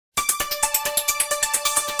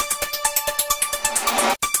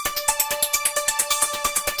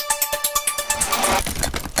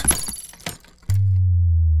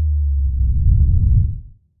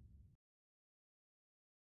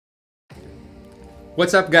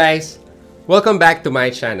What's up guys? Welcome back to my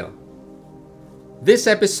channel. This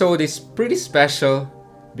episode is pretty special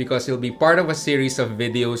because it'll be part of a series of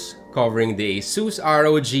videos covering the Asus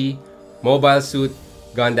ROG Mobile Suit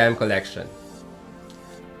Gundam collection.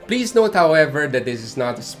 Please note however that this is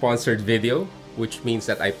not a sponsored video, which means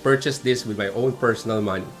that I purchased this with my own personal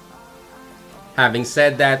money. Having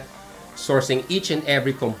said that, sourcing each and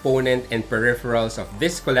every component and peripherals of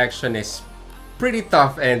this collection is pretty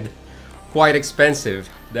tough and quite expensive.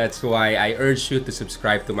 That's why I urge you to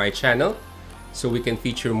subscribe to my channel so we can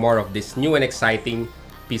feature more of this new and exciting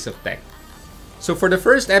piece of tech. So for the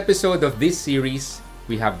first episode of this series,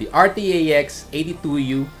 we have the RTX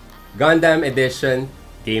 82U Gundam Edition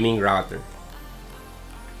gaming router.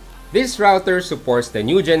 This router supports the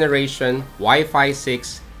new generation Wi-Fi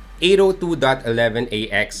 6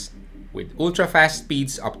 802.11ax with ultra-fast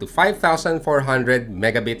speeds up to 5,400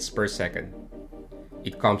 megabits per second.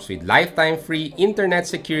 It comes with lifetime free internet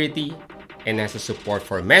security and has a support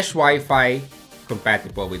for mesh Wi-Fi,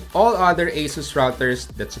 compatible with all other Asus routers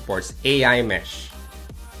that supports AI mesh.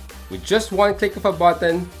 With just one click of a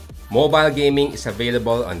button, mobile gaming is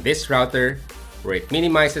available on this router, where it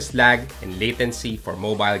minimizes lag and latency for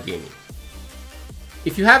mobile gaming.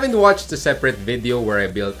 If you haven't watched the separate video where I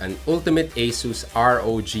built an ultimate Asus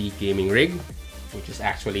ROG gaming rig, which is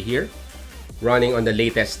actually here, running on the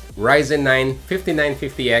latest Ryzen 9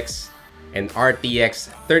 5950X and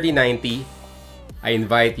RTX 3090, I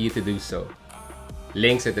invite you to do so.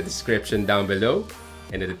 Links in the description down below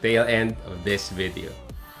and at the tail end of this video.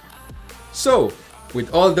 So,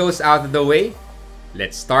 with all those out of the way,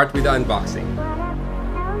 let's start with the unboxing.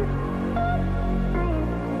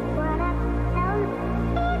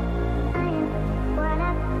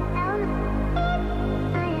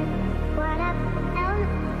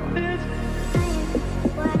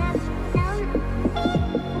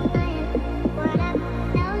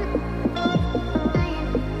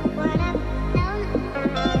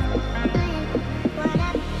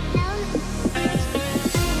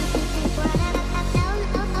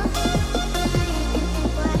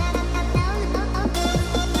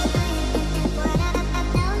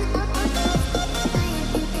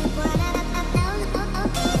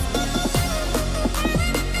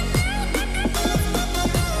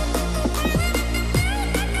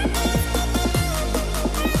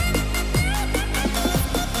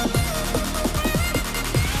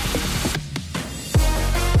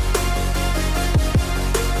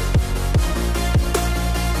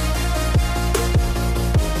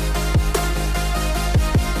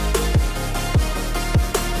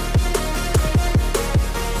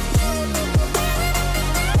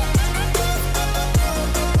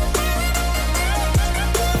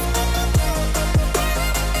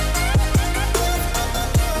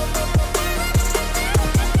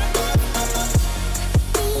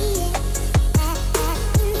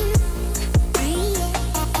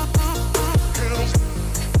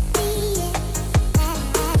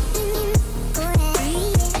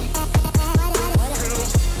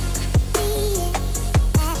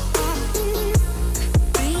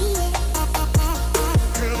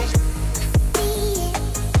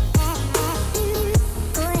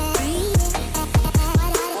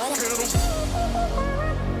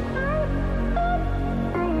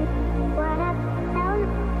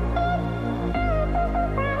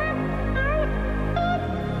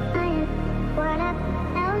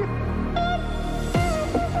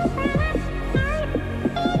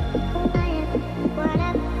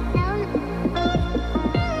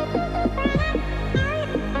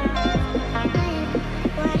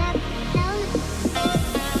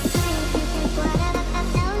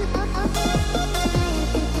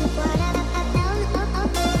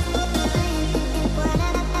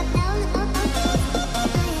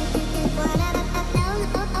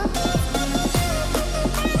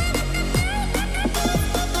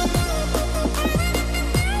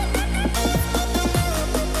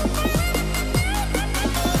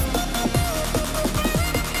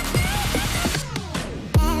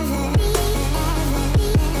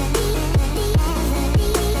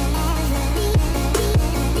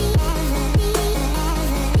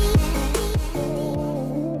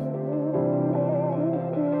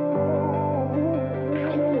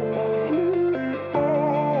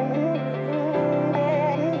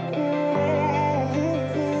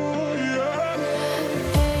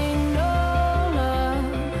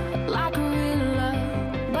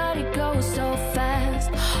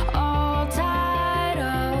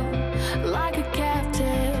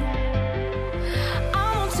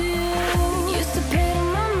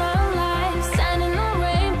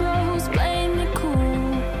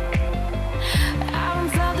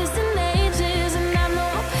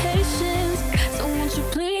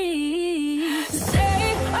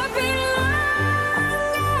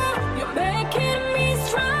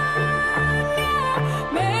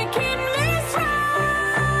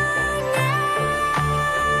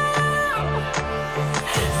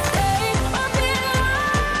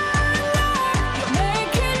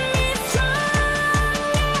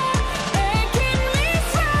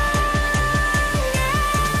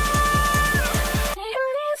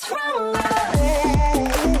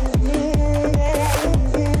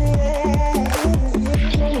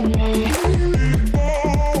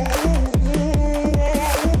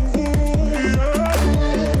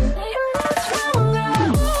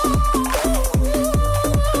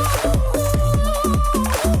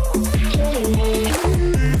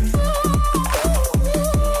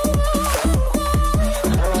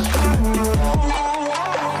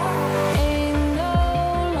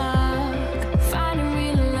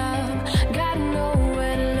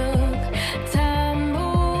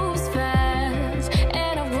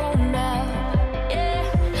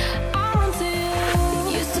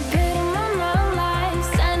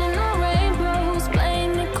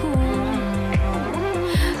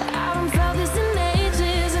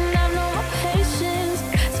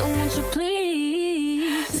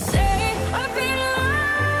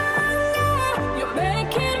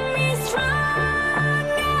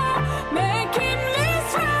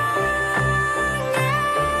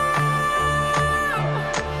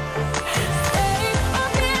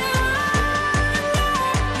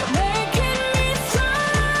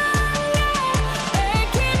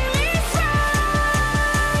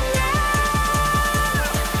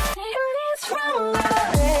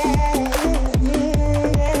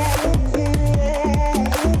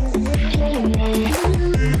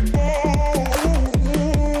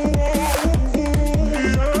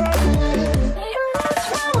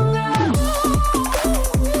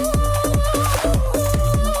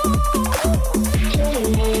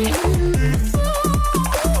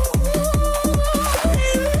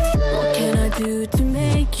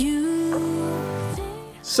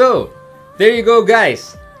 So, there you go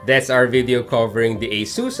guys! That's our video covering the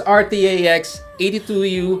Asus RTX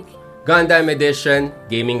 82U Gundam Edition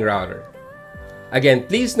gaming router. Again,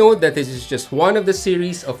 please note that this is just one of the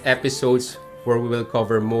series of episodes where we will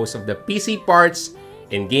cover most of the PC parts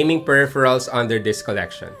and gaming peripherals under this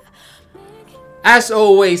collection. As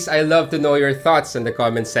always, I love to know your thoughts in the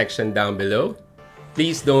comment section down below.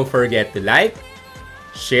 Please don't forget to like,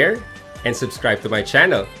 share, and subscribe to my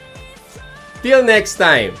channel. Till next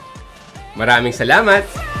time, maraming salamat!